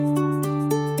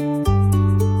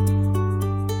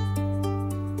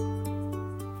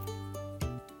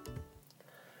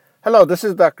Hello, this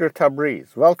is Dr.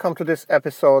 Tabriz. Welcome to this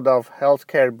episode of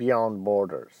Healthcare Beyond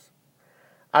Borders.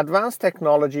 Advanced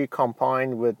technology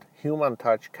combined with human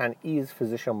touch can ease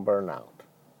physician burnout.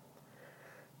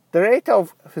 The rate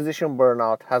of physician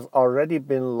burnout has already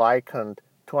been likened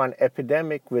to an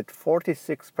epidemic, with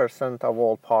 46% of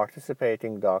all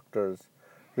participating doctors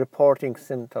reporting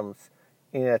symptoms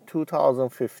in a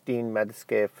 2015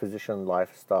 Medscape Physician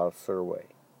Lifestyle Survey.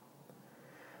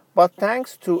 But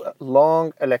thanks to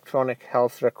long electronic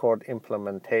health record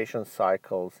implementation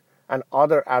cycles and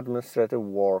other administrative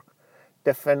work,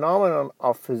 the phenomenon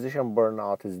of physician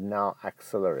burnout is now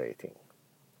accelerating.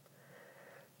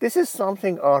 This is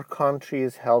something our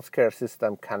country's healthcare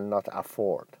system cannot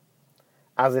afford,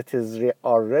 as it is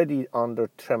already under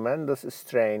tremendous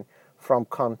strain from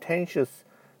contentious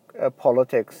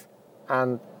politics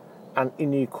and an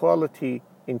inequality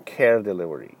in care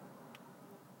delivery.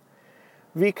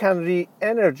 We can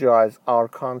re-energize our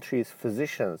country's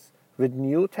physicians with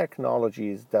new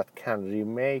technologies that can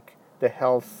remake the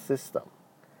health system,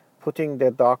 putting the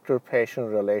doctor-patient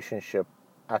relationship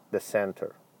at the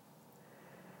center.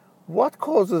 What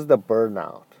causes the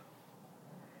burnout?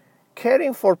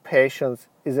 Caring for patients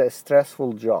is a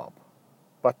stressful job,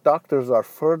 but doctors are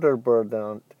further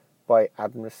burdened by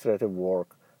administrative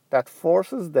work that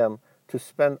forces them to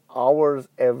spend hours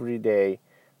every day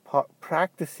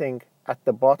practicing at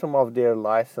the bottom of their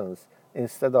license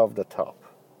instead of the top.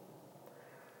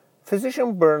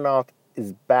 Physician burnout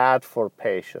is bad for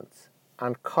patients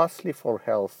and costly for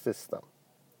health system.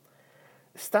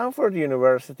 Stanford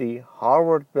University,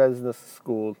 Harvard Business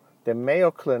School, the Mayo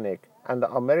Clinic, and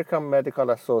the American Medical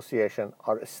Association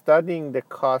are studying the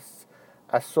costs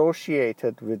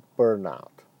associated with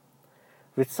burnout,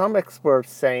 with some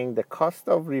experts saying the cost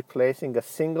of replacing a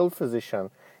single physician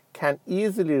can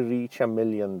easily reach $1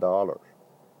 million.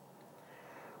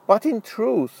 But in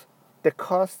truth, the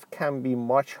cost can be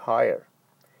much higher.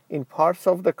 In parts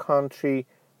of the country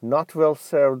not well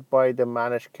served by the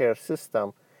managed care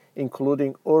system,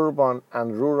 including urban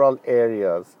and rural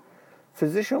areas,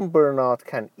 physician burnout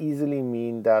can easily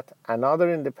mean that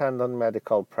another independent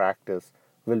medical practice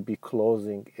will be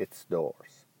closing its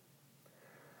doors.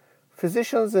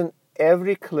 Physicians in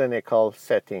every clinical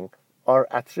setting are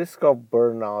at risk of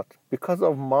burnout because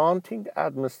of mounting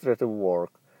administrative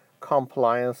work,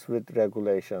 compliance with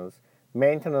regulations,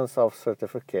 maintenance of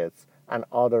certificates, and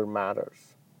other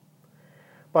matters.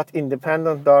 But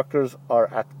independent doctors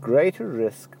are at greater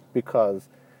risk because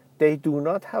they do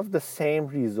not have the same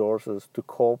resources to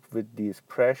cope with these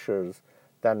pressures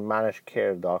than managed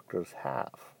care doctors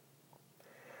have.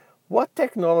 What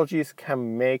technologies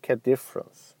can make a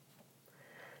difference?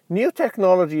 New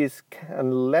technologies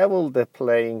can level the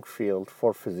playing field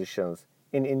for physicians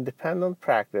in independent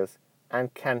practice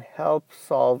and can help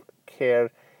solve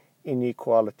care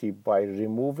inequality by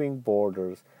removing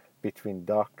borders between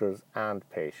doctors and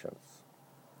patients.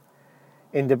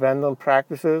 Independent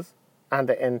practices and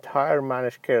the entire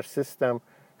managed care system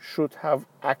should have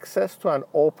access to an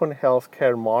open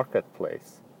healthcare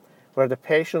marketplace where the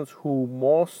patients who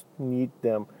most need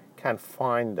them can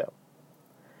find them.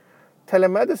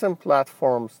 Telemedicine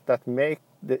platforms that make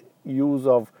the use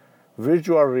of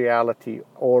virtual reality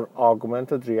or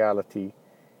augmented reality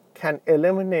can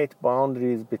eliminate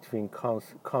boundaries between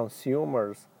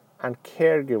consumers and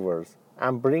caregivers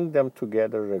and bring them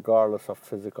together regardless of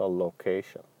physical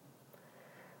location.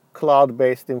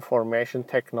 Cloud-based information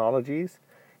technologies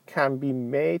can be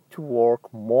made to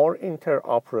work more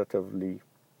interoperatively,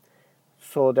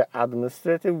 so the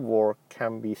administrative work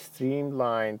can be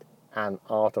streamlined and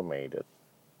automated.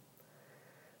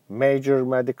 Major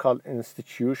medical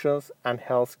institutions and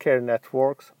healthcare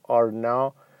networks are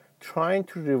now trying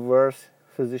to reverse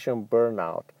physician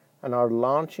burnout and are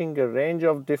launching a range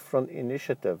of different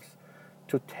initiatives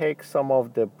to take some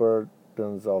of the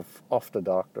burdens off the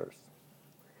doctors.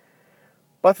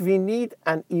 But we need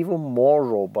an even more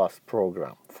robust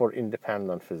program for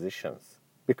independent physicians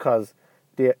because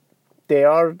they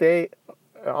are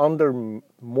under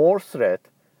more threat,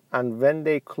 and when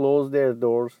they close their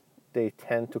doors, they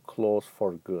tend to close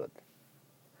for good.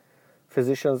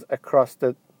 Physicians across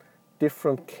the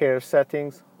different care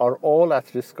settings are all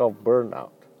at risk of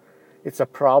burnout. It's a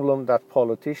problem that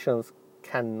politicians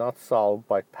cannot solve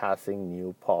by passing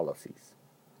new policies.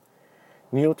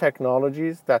 New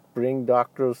technologies that bring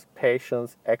doctors,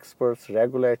 patients, experts,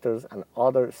 regulators, and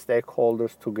other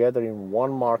stakeholders together in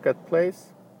one marketplace.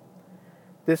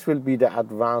 This will be the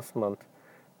advancement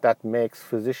that makes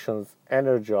physicians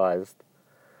energized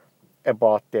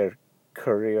about their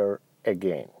career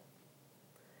again.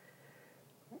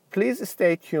 Please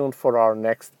stay tuned for our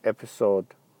next episode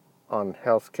on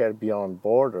Healthcare Beyond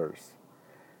Borders,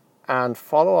 and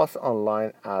follow us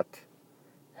online at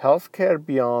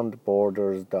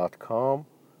healthcarebeyondborders.com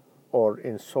or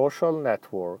in social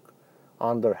network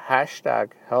under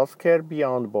hashtag Healthcare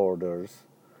Beyond Borders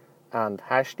and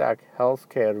hashtag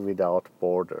Healthcare Without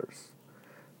Borders.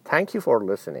 Thank you for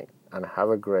listening and have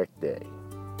a great day.